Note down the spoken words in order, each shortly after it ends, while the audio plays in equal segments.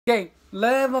Okay,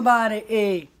 love about it.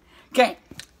 Okay.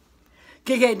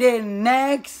 Okay, then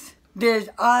next, there's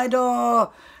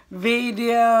other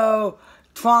video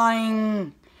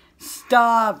trying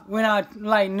stuff we're not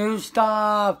like new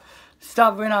stuff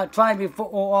we're not tried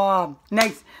before.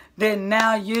 Next, then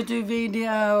now YouTube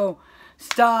video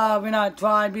stuff we're not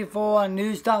tried before,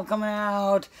 new stuff coming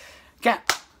out. Okay,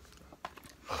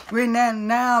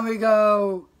 now we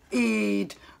go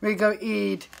eat.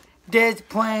 There's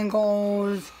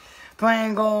Pringles.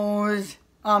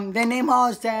 The name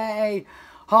Jose.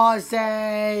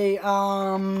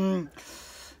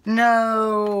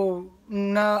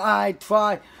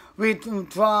 We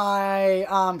try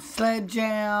Slim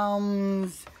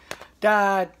Jims.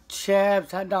 That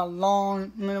chips had that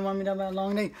long. You know what I mean about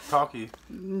long day. Takis.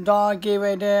 Doggy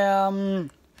right there.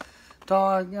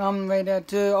 Right there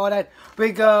too. All that.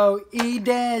 We go eat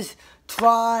this.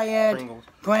 Try it.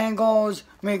 Pringles.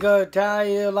 We go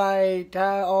tell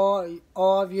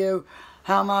all of you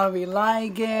how much we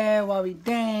like it, what we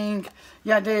think.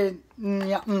 Yeah, Okay,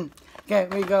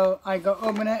 I go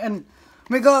open it and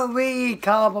we go read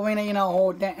couple. We ain't no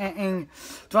whole thing.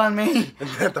 Try me.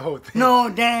 Not the whole thing. No,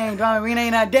 dang. We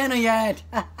ain't had dinner yet.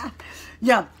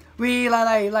 Yeah, we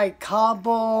like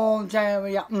couple. Yeah,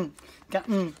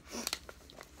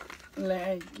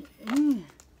 like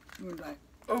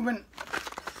open.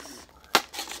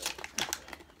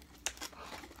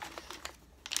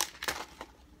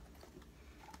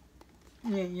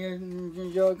 Yeah,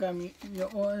 you got me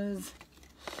yours.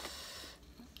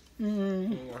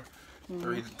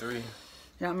 Three.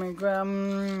 Yeah, me grab.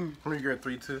 Let me grab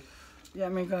 3 too. Yeah,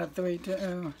 me grab 3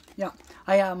 too. Yeah,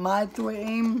 I got my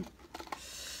 3.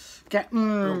 Get. We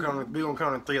gonna count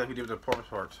on 3 like we did with the pork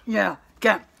parts. Yeah.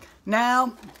 Okay.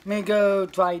 Now me go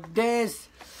try this.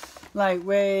 Like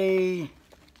way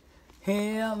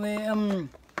here.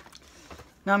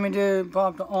 Now me do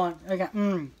pop the on. Okay.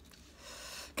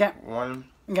 Okay. 1.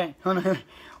 Okay. Hold on.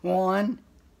 1,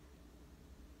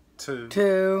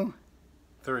 2,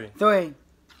 3.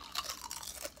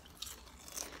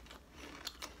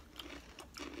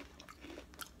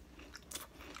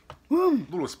 A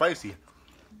little spicy.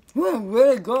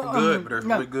 Really good. Good, but they're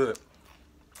really good.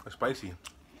 It's spicy.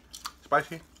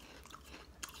 Spicy?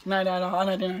 No, I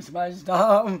don't think spicy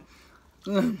stuff.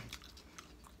 Maybe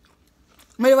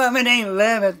they ain't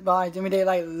live as spicy. I mean, they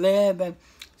like live as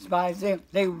spicy.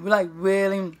 They like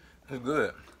really. It's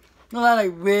good. No,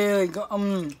 like really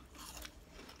good.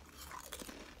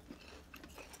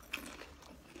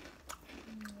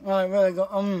 Like really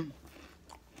good.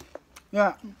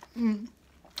 Yeah.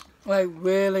 Like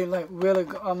really good.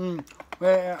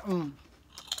 Where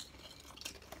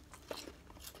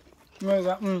really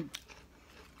good.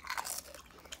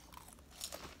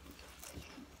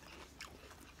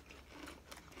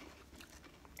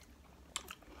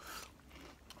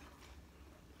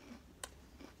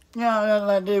 Yeah,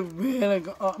 like they really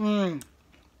good.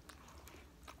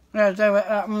 Yeah, they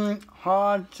were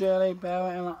hard chili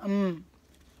pepper and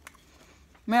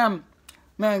man,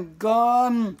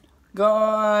 go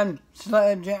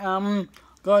Slim Jim,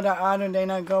 go to other day,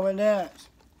 not go with this.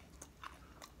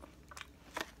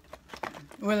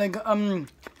 Really good.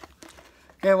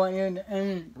 Yeah, what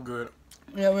you Good.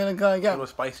 Yeah, really good. Yeah. A little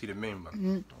spicy to me, but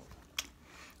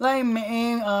Like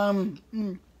me,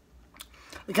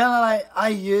 kind of like I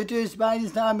used to spicy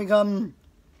stuff because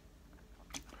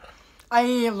I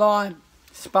eat a lot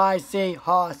spicy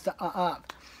hot stuff.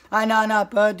 I know not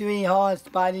supposed to eat hot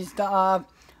spicy stuff.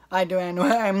 I do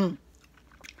anyway.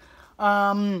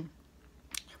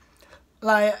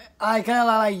 Like I kind of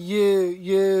like you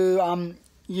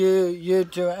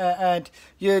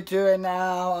do it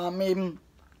now.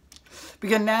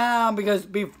 Because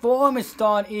before we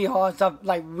start eating hot stuff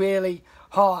like really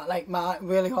hot,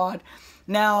 really hot.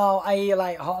 Now I eat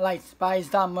like hot like spicy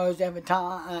stuff most every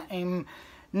time.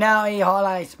 Now I eat hot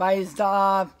like spicy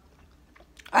stuff.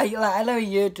 I love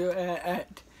you do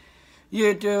it.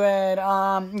 You do it.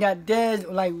 Yeah, this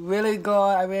like really good.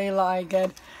 I really like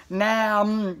it. Now,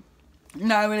 I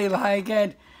really like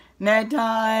it. Next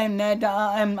time,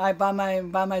 I buy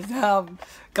myself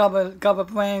couple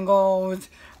Pringles.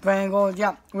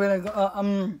 Yeah, really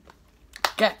good.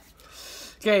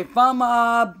 Okay, thumb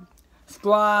up,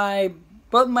 subscribe.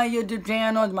 Both my YouTube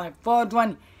channels, my first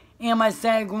one and my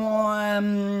second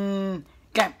one.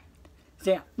 Okay,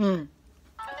 see ya.